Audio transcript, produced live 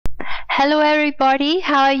Hello everybody,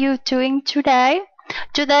 how are you doing today?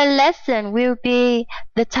 Today's lesson will be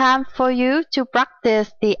the time for you to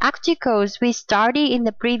practice the articles we studied in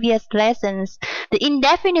the previous lessons. The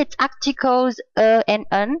indefinite articles and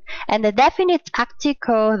un, and the definite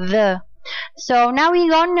article the. So now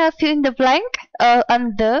we're gonna fill in the blank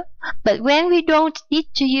and the, but when we don't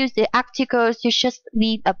need to use the articles, you just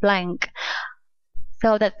leave a blank.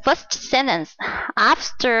 So the first sentence,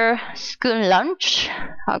 after school lunch,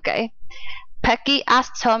 okay, Peggy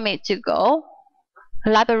asked Tommy to go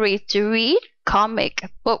library to read comic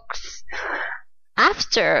books.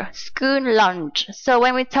 After school lunch. So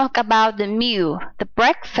when we talk about the meal, the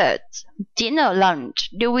breakfast, dinner, lunch,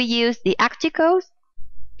 do we use the articles?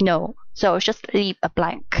 No. So just leave a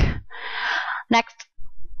blank. Next,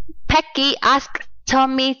 Peggy asked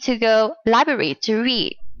Tommy to go library to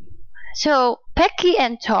read. So Peggy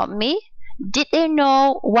and Tommy, did they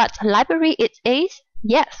know what library it is?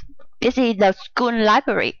 Yes, this is the school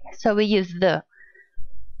library. So we use the.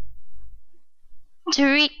 To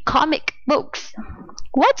read comic books.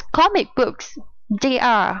 What comic books they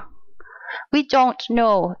are? We don't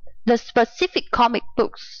know the specific comic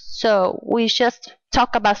books, so we just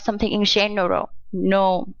talk about something in general.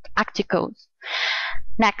 No articles.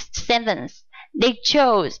 Next sentence. They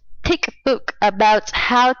chose thick book about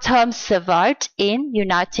how Tom survived in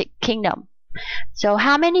United Kingdom. So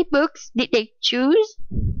how many books did they choose?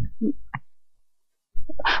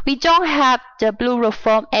 We don't have the plural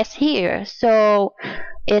form as here, so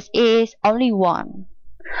it is only one.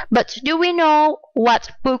 But do we know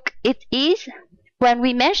what book it is? When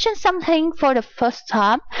we mention something for the first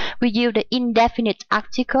time, we use the indefinite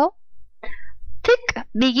article. Thick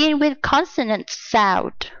begin with consonant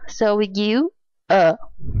sound, so we use a.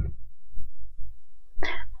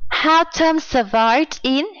 How Tom survived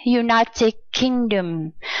in United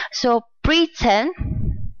Kingdom. So Britain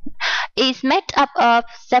is made up of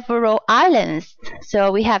several islands,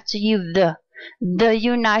 so we have to use the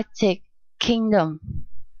United Kingdom.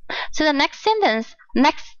 So the next sentence,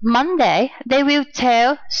 next Monday, they will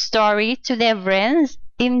tell story to their friends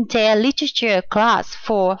in their literature class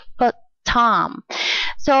for first time.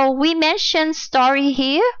 So we mentioned story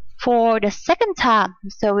here for the second time,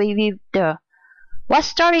 so we will the. What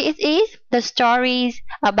story it is? The story is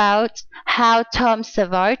about how Tom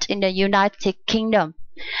survived in the United Kingdom.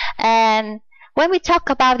 And when we talk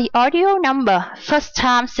about the audio number, first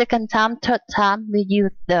time, second time, third time, we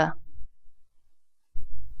use the.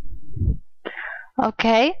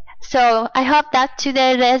 Okay, so I hope that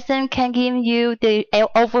today's lesson can give you the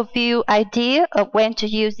overview idea of when to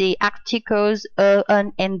use the articles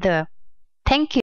and the. Thank you.